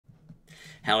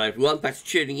Hello everyone, thanks for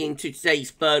tuning in to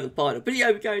today's third and final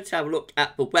video. We're going to have a look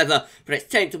at the weather for the next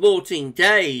 10 to 14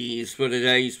 days. For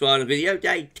today's final video,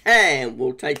 day 10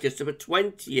 will take us to the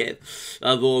 20th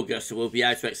of August. So we'll be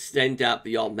able to extend out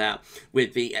beyond that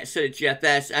with the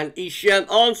GFS and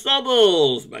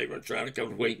Ensembles. Maybe I'll try in a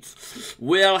couple of weeks.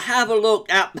 We'll have a look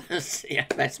at the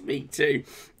CFS V2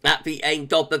 at the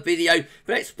end of the video for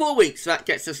the next 4 weeks. That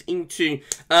gets us into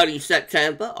early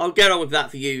September. I'll get on with that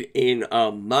for you in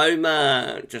a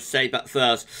moment. Just say that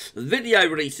first. The video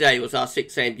release today was our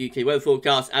 6 AM UK weather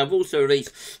forecast, and we've also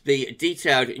released the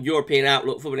detailed European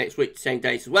outlook for the next week to 10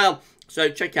 days as well. So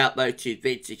check out those two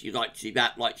vids if you'd like to do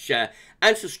that, like, share,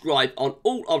 and subscribe on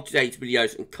all of today's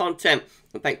videos and content.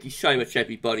 And thank you so much,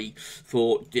 everybody,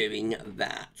 for doing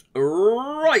that.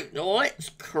 Right, let's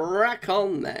crack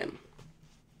on then.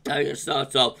 I'm going to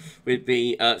start off with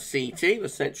the CT, the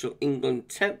Central England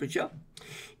temperature,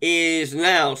 is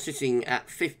now sitting at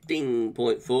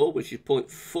 15.4, which is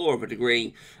 0.4 of a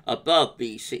degree above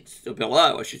the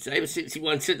below, I should say, the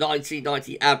 61 to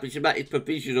 90 average, and that is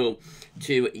provisional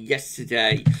to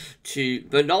yesterday, to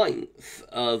the 9th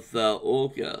of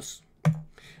August.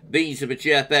 These are the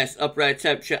GFS upper air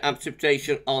temperature and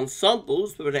precipitation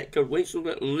ensembles for the next couple of weeks. We'll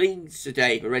look at Leeds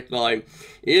today. The red line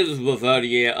is the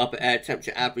 30-year upper air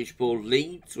temperature average for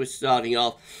Leeds. We're starting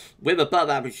off with above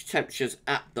average temperatures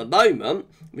at the moment.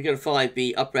 We're going to find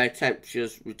the upper air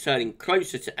temperatures returning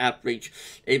closer to average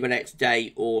in the next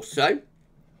day or so.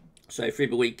 So through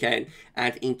the weekend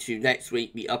and into next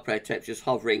week, the upper air temperatures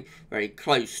hovering very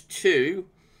close to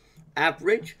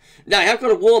average. Now, I have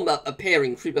got a warm-up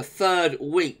appearing through the third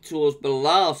week towards the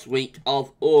last week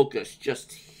of August,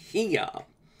 just here.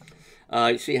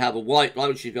 You see how the white line,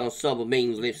 which is the ensemble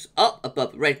means, lifts up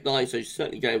above the red line, so it's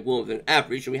certainly going warmer than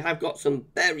average. And we have got some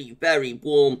very, very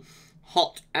warm,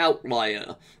 hot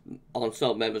outlier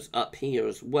ensemble members up here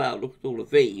as well. Look at all of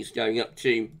these going up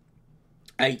to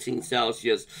 18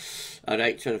 Celsius at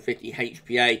 850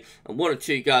 HPA, and one or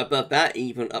two go above that,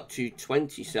 even up to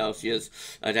 20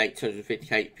 Celsius at 850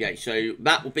 HPA. So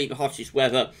that will be the hottest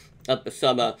weather of the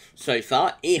summer so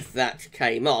far, if that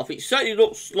came off. It certainly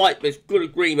looks like there's good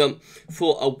agreement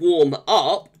for a warm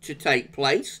up to take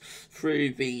place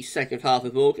through the second half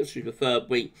of August, through the third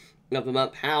week of the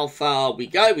month. How far we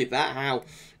go with that, how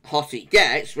hot it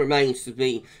gets, remains to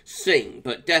be seen,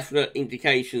 but definite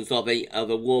indications of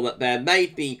a warm-up there.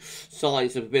 Maybe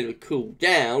signs of a bit of a cool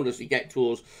down as we get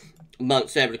towards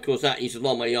month's end, but of course that is a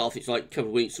long way off. It's like a couple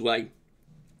of weeks away,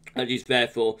 and is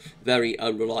therefore very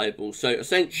unreliable. So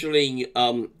essentially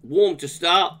warm to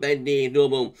start, then near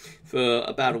normal for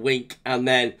about a week, and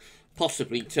then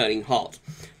possibly turning hot.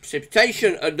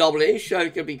 Precipitation anomalies show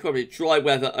it could be probably dry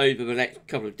weather over the next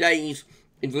couple of days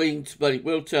in Leeds, but it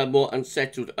will turn more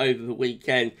unsettled over the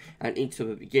weekend and into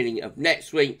the beginning of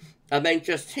next week. And then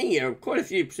just here, quite a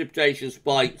few precipitation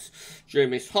spikes during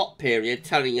this hot period,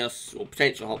 telling us, or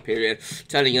potential hot period,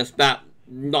 telling us that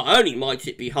not only might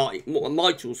it be hot, it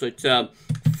might also turn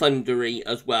thundery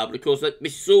as well. But of course,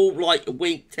 this is all like a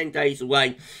week, 10 days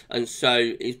away, and so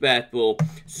is therefore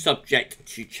subject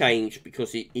to change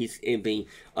because it is in the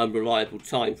unreliable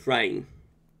time frame.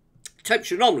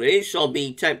 Temperature anomalies on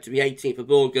the 10th to the 18th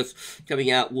of August, coming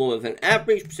out warmer than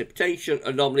average. Precipitation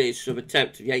anomalies from the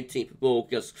 10th to the 18th of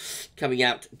August, coming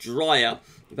out drier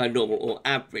than normal or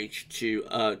average to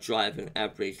drier than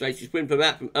average. Latest Windflow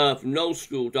Map from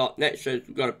knowlschool.net shows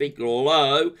we've got a big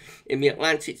low in the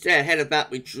Atlantic there. Ahead of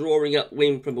that, we're drawing up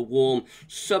wind from a warm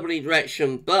southerly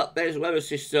direction, but there's a weather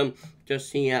system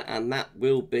just here, and that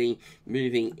will be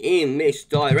moving in this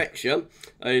direction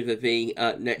over the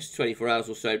next 24 hours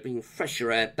or so, bringing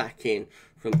fresher air back in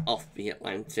from off the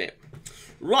Atlantic.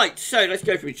 Right, so let's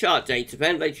go through chart data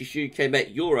then. Latest UK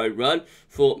Met Euro run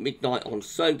for midnight on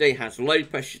Sunday has low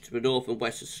pressure to the north and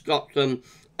west of Scotland.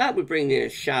 That would bring in a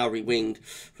showery wind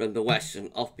from the west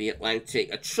and off the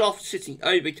Atlantic. A trough sitting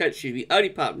over country the early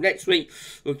part of next week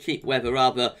will keep weather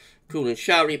rather cool and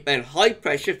showery. Then high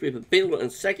pressure through the middle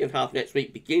and second half next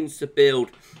week begins to build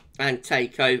and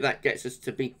take over. That gets us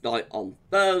to midnight on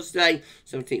Thursday,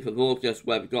 17th of August,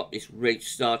 where we've got this ridge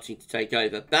starting to take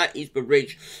over. That is the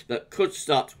ridge that could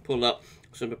start to pull up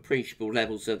some appreciable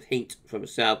levels of heat from the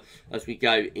south as we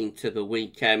go into the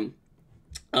weekend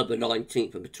of the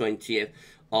 19th and the 20th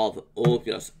of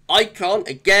August. Icon,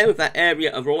 again, with that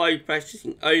area of low pressure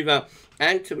sitting over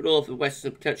and to the north and west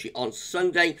of the country on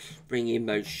Sunday, bringing in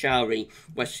those showery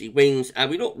westerly winds. And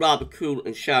we look rather cool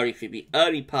and showery for the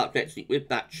early part of next week with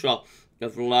that trough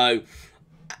of low.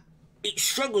 It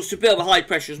struggles to build a high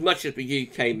pressure as much as the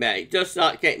UK Met. It does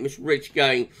start getting this ridge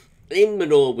going in the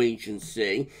Norwegian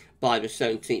Sea, by the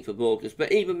 17th of August.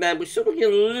 But even then, we're still looking a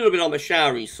little bit on the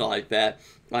showery side there,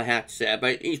 I have to say,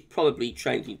 but it's probably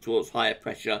trending towards higher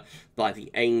pressure by the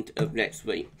end of next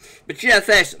week. The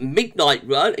GFS midnight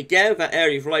run, again, that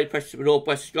area of low pressure to the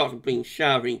northwest Scotland bringing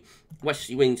showery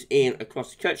westerly winds in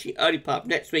across the country. Early part of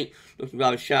next week looking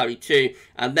rather showery too,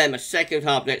 and then the second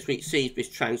half of next week sees this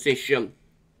transition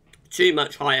to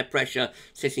much higher pressure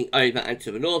sitting over and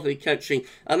to the north of the country,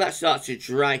 and that starts to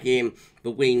drag in the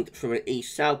wind from an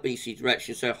east-south-easterly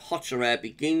direction, so hotter air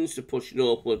begins to push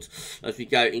northwards as we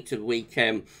go into the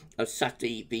weekend of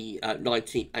Saturday the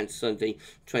 19th and Sunday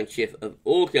 20th of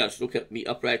August. Look at the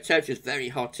upper air temperatures, very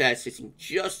hot air sitting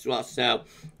just to our south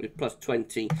with plus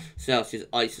 20 Celsius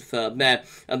isotherm there,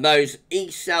 and those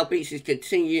east-south-easters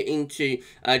continue into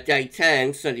day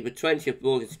 10, Sunday the 20th of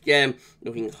August again,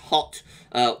 looking hot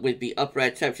with the upper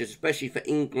air temperatures, especially for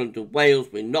England and Wales.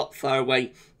 We're not far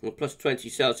away from plus 20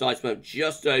 Celsius isotherm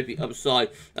just over the other side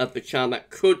of the channel. That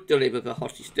could deliver the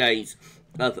hottest days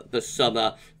of the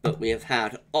summer that we have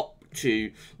had up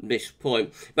to this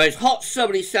point. Those hot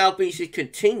southerly southeasters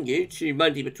continue to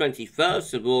Monday the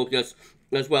 21st of August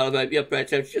as well, although the upper air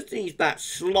temperature just ease back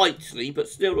slightly, but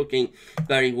still looking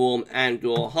very warm and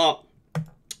or hot.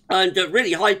 And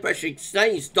really high pressure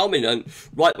stays dominant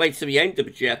right way to the end of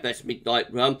the GFS midnight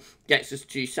run. Gets us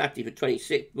to Saturday the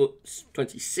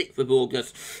 26th of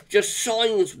August. Just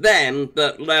signs then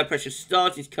that lower pressure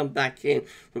started to come back in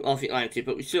from off the Atlantic,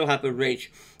 but we still have a ridge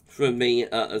from the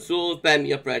Azores. Then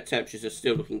the upper air temperatures are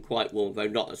still looking quite warm, though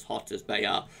not as hot as they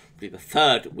are for the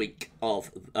third week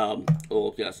of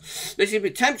August. This is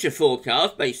the temperature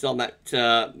forecast based on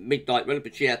that midnight run of the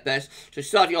GFS. So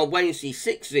starting on Wednesday,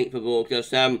 16th of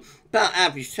August, about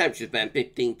average temperatures then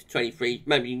 15 to 23.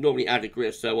 Maybe you normally add a degree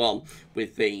or so on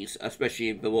with these, especially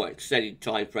in the more extended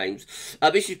time frames.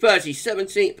 This is Thursday,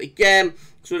 17th, again,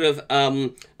 sort of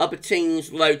upper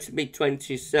teens, low to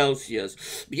mid-20s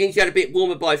Celsius. Begins to get a bit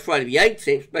warmer by Friday the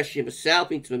 18th, especially in the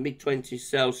south, into the mid-20s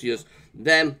Celsius.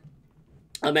 Then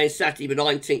and then Saturday the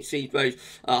 19th sees those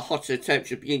hotter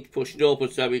temperatures begin to push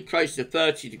northwards, so we're close to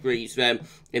 30 degrees then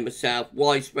in the south.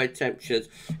 Widespread temperatures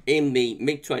in the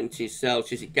mid-20s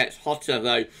Celsius. It gets hotter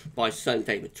though by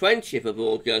Sunday the 20th of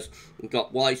August. We've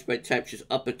got widespread temperatures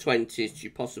upper 20s to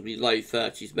possibly low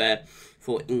 30s there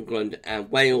for England and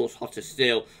Wales. Hotter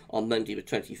still on Monday the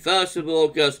 21st of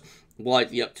August.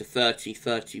 Widely up to 30,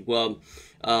 31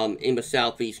 in the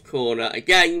southeast corner.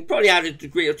 Again, you probably add a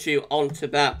degree or two onto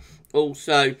that.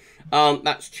 Also,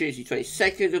 that's Tuesday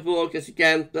 22nd of August,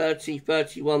 again, 30,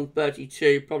 31,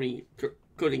 32, probably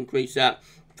could increase that,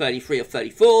 33 or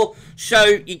 34. So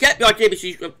you get the idea, this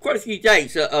is quite a few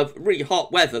days of really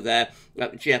hot weather there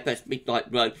that the GFS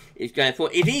midnight run is going for.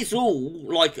 It is all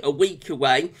like a week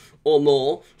away or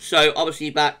more, so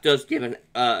obviously that does give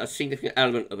a significant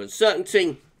element of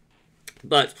uncertainty.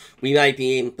 But we may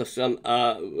be in for some,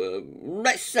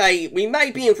 let's say, we may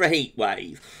be in for a heat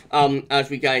wave as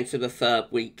we go into the third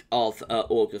week of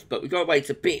August. But we've got to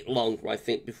wait a bit longer, I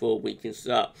think, before we can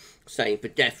start saying for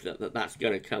definite that that's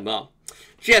going to come up.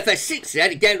 GFS 6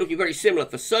 then, again looking very similar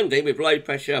for Sunday with low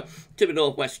pressure to the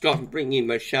northwest Scotland, bringing in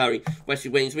most showery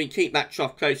westerly winds. We keep that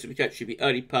trough close to the country the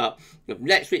early part of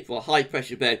next week before high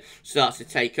pressure then starts to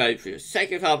take over for the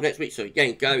second half of next week. So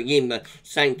again, going in the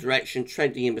same direction,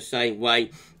 trending in the same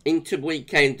way. Into the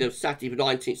weekend of Saturday the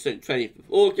 19th and 20th of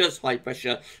August, high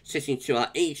pressure sitting to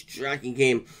our east, dragging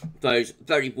in those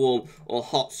very warm or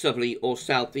hot southerly or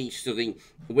southeasterly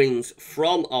winds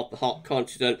from off the hot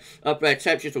continent. Upper air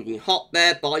temperatures looking hot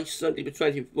there by Sunday the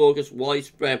 20th of August,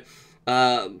 widespread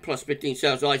plus 15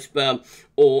 Celsius isotherm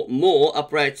or more.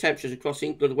 Upper air temperatures across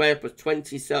England and Wales plus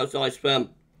 20 Celsius isotherm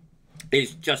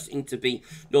is just into the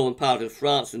northern part of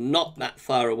France and not that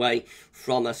far away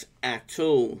from us at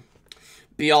all.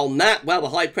 Beyond that, well, the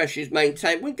high pressure is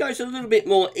maintained. Wind goes a little bit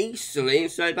more easterly,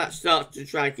 and so that starts to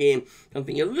drag in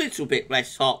something a little bit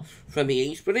less hot from the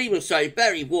east, but even so,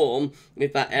 very warm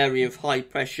with that area of high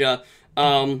pressure.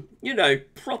 You know,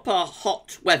 proper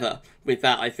hot weather with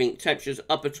that, I think. Temperatures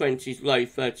upper 20s, low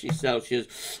 30s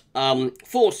Celsius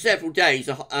for several days,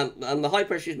 and the high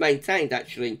pressure is maintained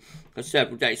actually for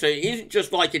several days. So it isn't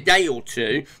just like a day or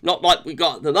two, not like we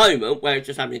got at the moment, where it's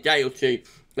just having a day or two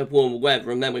of warmer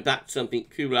weather and then we're back to something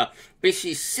cooler. This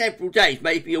is several days,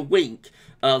 maybe a week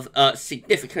of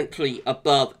significantly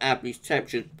above average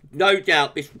temperatures. No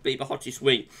doubt this would be the hottest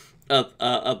week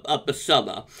of the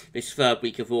summer, this third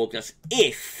week of August,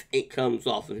 if it comes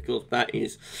off. And of course, that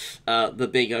is the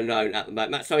big unknown at the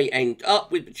moment. That's how we end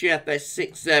up with the GFS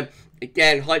 6.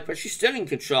 Again, high pressure is still in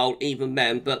control even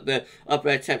then, but the upper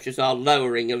air temperatures are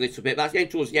lowering a little bit. That's getting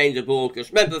towards the end of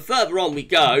August. Remember, the further on we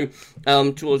go,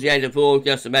 towards the end of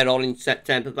August and then on in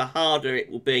September, the harder it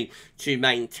will be to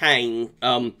maintain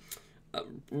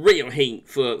real heat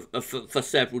for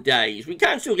several days. We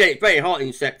can still get it very hot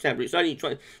in September. It's only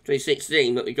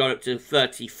 2016 that we got up to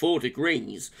 34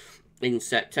 degrees in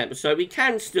September, so we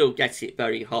can still get it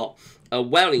very hot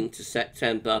well into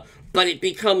September, but it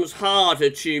becomes harder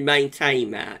to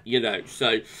maintain that, you know.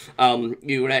 So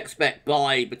you would expect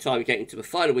by the time we get into the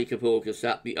final week of August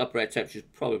that the upper air temperatures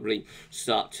probably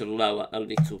start to lower a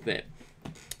little bit.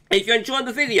 If you're enjoying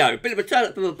the video, a bit of a turn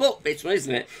up of a book, this one,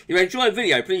 isn't it? If you're enjoying the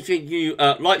video, please can you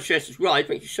like, share, subscribe.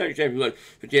 Thank you so much, everyone,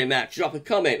 for doing that. Drop a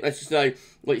comment. Let us know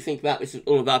what you think about this and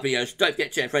all of our videos. Don't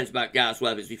forget to tell your friends about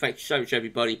GavsWeatherVids. We thank you so much,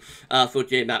 everybody, for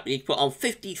doing that. We need to put on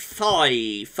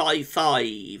 55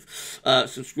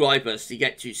 subscribers to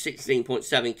get to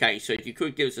 16.7k. So if you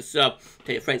could give us a sub,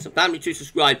 tell your friends and family to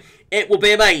subscribe, it will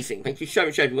be amazing. Thank you so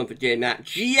much, everyone, for doing that.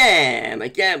 GM,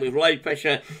 again, with low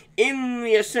pressure in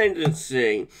the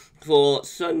ascendancy for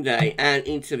Sunday and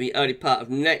into the early part of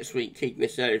next week, keeping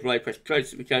this area of low pressure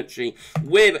close to the country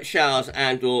with showers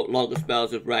and or longer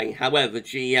spells of rain. However,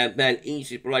 GM then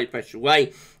eases the low pressure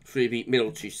away through the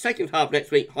middle to second half next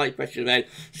week. High pressure then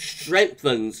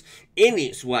strengthens in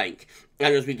its wake.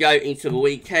 And as we go into the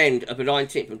weekend of the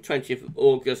 19th and 20th of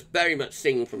August, very much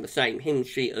singing from the same hymn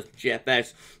sheet as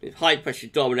GFS, with high pressure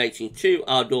dominating to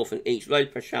our north and east, low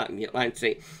pressure out in the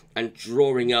Atlantic, and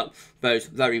drawing up those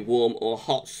very warm or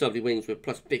hot southerly winds with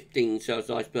plus 15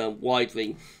 Celsius iceberg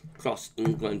widely across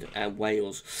England and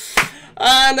Wales.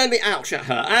 And then the ouch at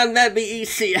her, and then the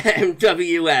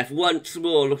ECMWF once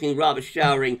more looking rather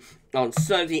showery on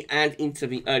Sunday and into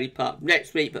the early part of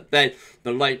next week, but then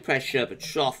the low pressure, the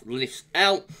trough lifts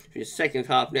out for the second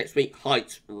half next week.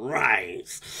 Heights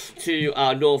rise to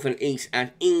our north and east,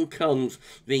 and in comes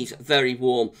these very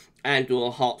warm and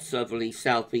or hot southerly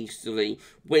southeasterly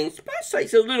winds. Perhaps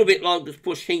takes a little bit longer to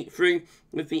push heat through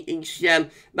with the ECM.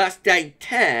 That's day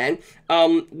 10,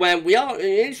 when we are,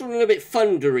 it's a little bit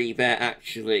thundery there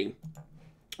actually.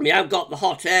 We have got the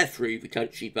hot air through the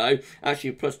country though,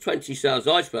 actually plus 20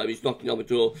 Celsius iceberg is knocking on the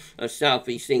door of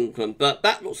southeast England, but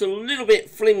that looks a little bit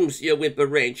flimsier with the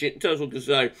ridge. It does look as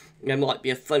though there might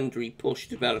be a thundery push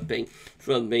developing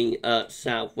from the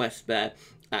southwest there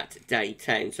at day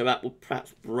 10, so that will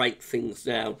perhaps break things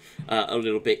down a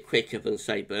little bit quicker than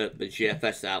say the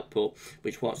GFS output,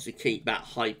 which wants to keep that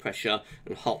high pressure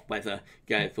and hot weather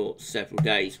going for several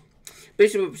days.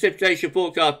 This is a precipitation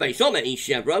forecast based on the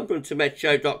ECM run from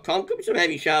TemedShow.com. Could be some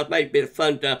heavy showers, maybe a bit of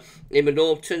thunder in the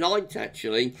north tonight,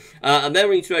 actually. And then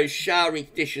we're into those showery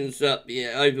conditions over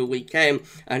the weekend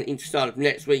and into the start of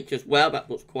next week as well.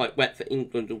 That looks quite wet for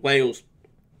England and Wales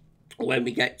when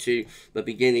we get to the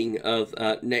beginning of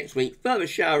next week. Further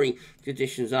showery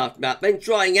conditions after that, then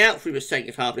drying out through the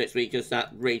second half next week as that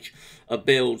ridge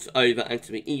builds over and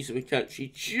to the east of the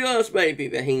country. Just maybe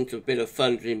the hint of a bit of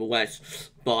thunder in the west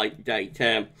by day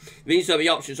 10. These are the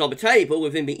options on the table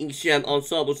within the ECM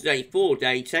Ensemble today for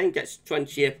day 10. Gets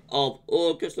 20th of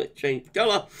August. Let's change the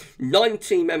colour.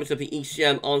 19 members of the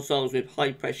ECM Ensembles with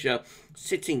high pressure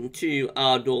sitting to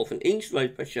our north and east. Low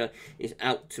pressure is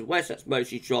out to west. That's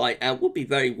mostly dry and will be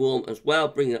very warm as well,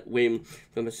 bringing that wind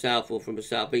from the south or from the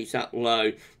southeast. That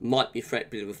low might be a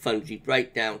threat, bit of a thundery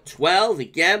breakdown. 12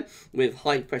 again with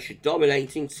high pressure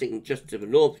dominating, sitting just to the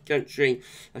north of the country.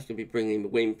 That's going to be bringing the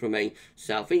wind from a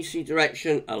southeasterly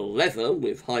direction. 11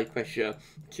 with high pressure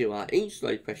to our east.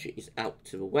 Low pressure is out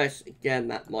to the west. Again,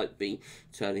 that might be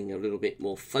turning a little bit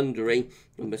more thundery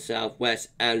from the southwest.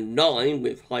 And 9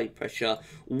 with high pressure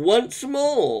once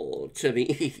more to the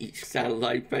east, and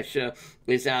low pressure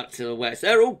is out to the west.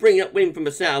 They're all bringing up wind from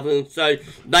the south, and so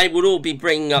they would all be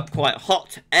bringing up quite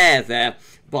hot air there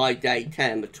by day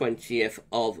 10, the 20th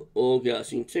of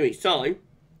August. In 2 weeks' time,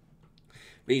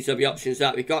 these are the options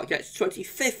that we've got. Gets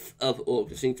 25th of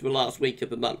August into the last week of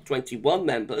the month. 21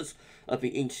 members of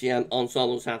the ECM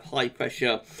ensembles have high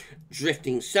pressure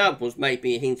drifting southwards,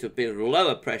 maybe a hint of a bit of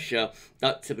lower pressure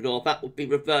up to the north. That would be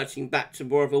reverting back to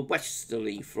more of a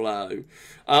westerly flow.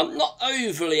 Not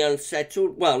overly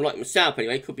unsettled, well, not in the south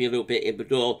anyway, could be a little bit in the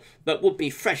north, but would be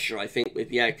fresher, I think, with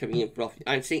the air coming in from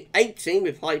and see 18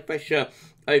 with high pressure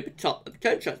over top of the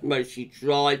country. That's mostly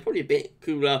dry, probably a bit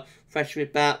cooler, fresher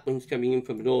with that, winds coming in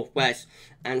from the northwest,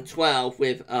 and 12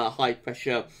 with high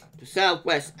pressure to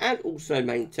southwest and also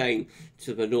maintained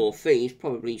to the northeast,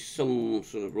 probably some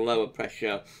sort of lower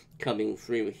pressure coming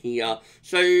through here.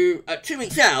 So 2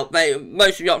 weeks out,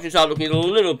 most of the options are looking a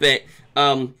little bit,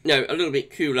 a little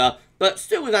bit cooler, but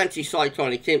still with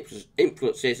anticyclonic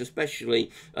influences, especially,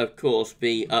 of course,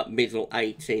 the middle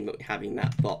 18 that we have in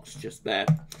that box just there.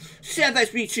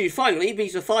 CFS V2, finally,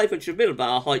 these are 500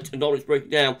 millibar height anomalies broken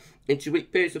down into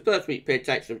week periods. The first week period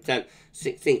takes from 10th,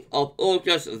 16th of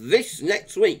August. This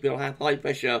next week, we'll have high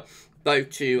pressure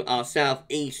both to our south,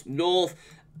 east, north,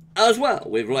 as well,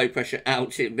 with low pressure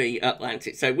out in the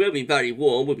Atlantic. So we'll be very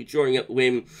warm. We'll be drawing up the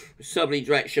wind southerly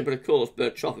direction, but of course, the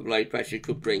trough of low pressure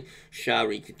could bring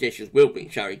showery conditions, will bring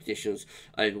showery conditions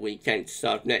over the weekend to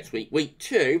start next week. Week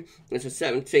 2 is the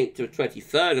 17th to the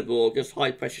 23rd of August.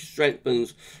 High pressure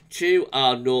strengthens to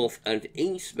our north and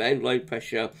east, then low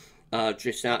pressure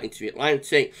drifts out into the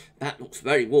Atlantic. That looks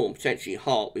very warm, potentially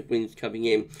hot, with winds coming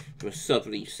in from a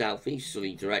southerly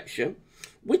southeasterly direction.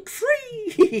 Week 3,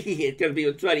 it's going to be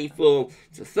the 24th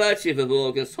to 30th of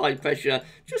August. High pressure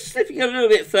just slipping a little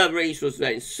bit further eastwards,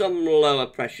 then some lower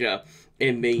pressure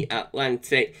in the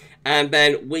Atlantic. And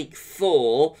then week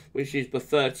 4, which is the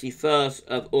 31st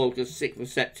of August, 6th of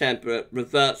September,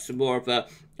 reverts to more of a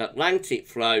Atlantic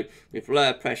flow, with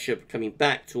lower pressure coming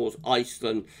back towards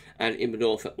Iceland and in the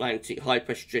North Atlantic. High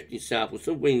pressure drifting south with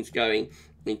some winds going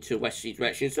into a westerly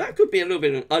direction. So that could be a little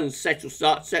bit of an unsettled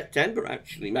start. September,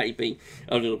 actually, maybe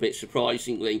a little bit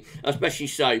surprisingly, especially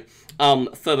so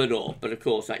further north. But of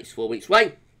course, that is 4 weeks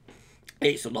away.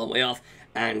 It's a long way off,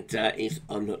 and it's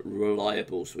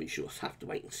unreliable, so we shall have to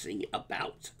wait and see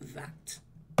about that.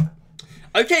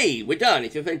 Okay, we're done.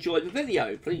 If you've enjoyed the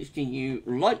video, please can you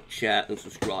like, share and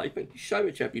subscribe. Thank you so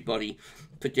much, everybody,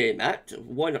 for doing that.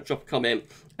 Why not drop a comment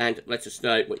and let us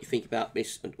know what you think about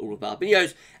this and all of our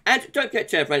videos. And don't forget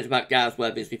to tell friends about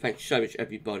GavsWeatherVids. We thank you so much,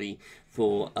 everybody,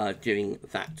 for doing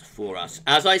that for us.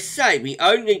 As I say, we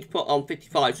only need to put on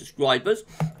 55 subscribers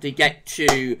to get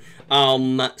to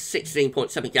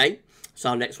 16.7k. It's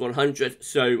our next 100.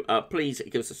 So please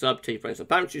give us a sub, tell your friends and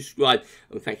family to subscribe.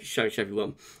 And thank you so much,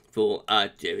 everyone, for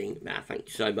doing that. Thank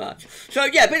you so much. So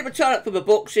yeah, a bit of a turn up for the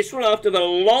books. This one after the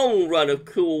long run of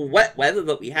cool wet weather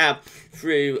that we have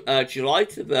through July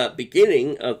to the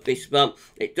beginning of this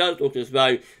month. It does look as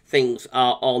though things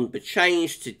are on the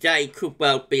change. Today could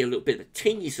well be a little bit of a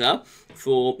teaser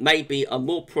for maybe a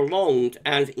more prolonged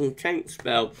and intense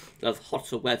spell of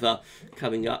hotter weather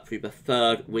coming up through the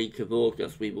 3rd week of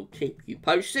August. We will keep you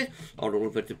posted on all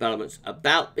of the developments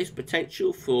about this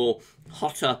potential for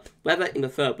hotter weather in the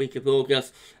 3rd week of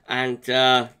August, and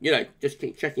just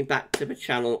keep checking back to the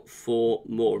channel for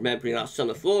more. Remembering our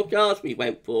summer forecast, we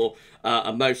went for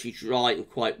a mostly dry and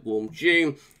quite warm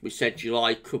June. We said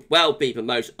July could well be the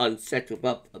most unsettled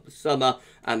month of the summer,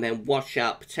 and then wash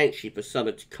out potentially for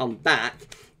summer to come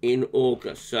back in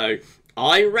August. So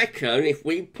I reckon if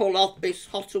we pull off this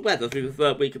hotter weather through the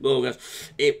 3rd week of August,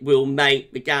 it will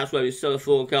make the GavsWeatherVids summer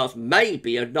forecast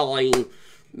maybe a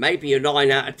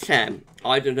 9 out of 10.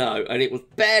 I don't know. And it was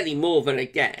barely more than a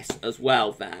guess as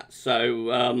well, that.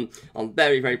 So I'm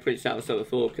very, very pleased how the summer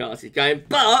forecast is going.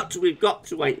 But we've got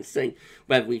to wait and see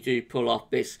whether we do pull off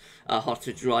this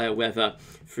hotter, drier weather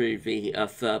through the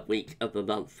 3rd week of the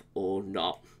month or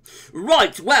not.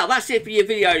 Right, well, that's it for your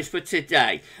videos for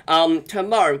today.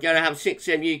 Tomorrow we're going to have 6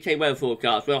 AM UK weather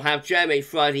forecast. We'll have Jeremy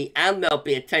Friday, and there'll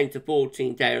be a 10 to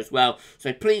 14 day as well.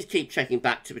 So please keep checking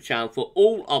back to the channel for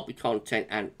all of the content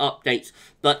and updates.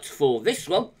 But for this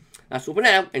one, that's all for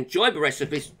now. Enjoy the rest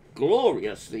of this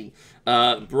gloriously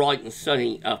bright and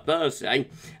sunny Thursday.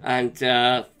 And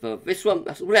for this one,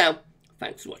 that's all for now.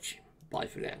 Thanks for watching. Bye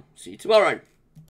for now. See you tomorrow.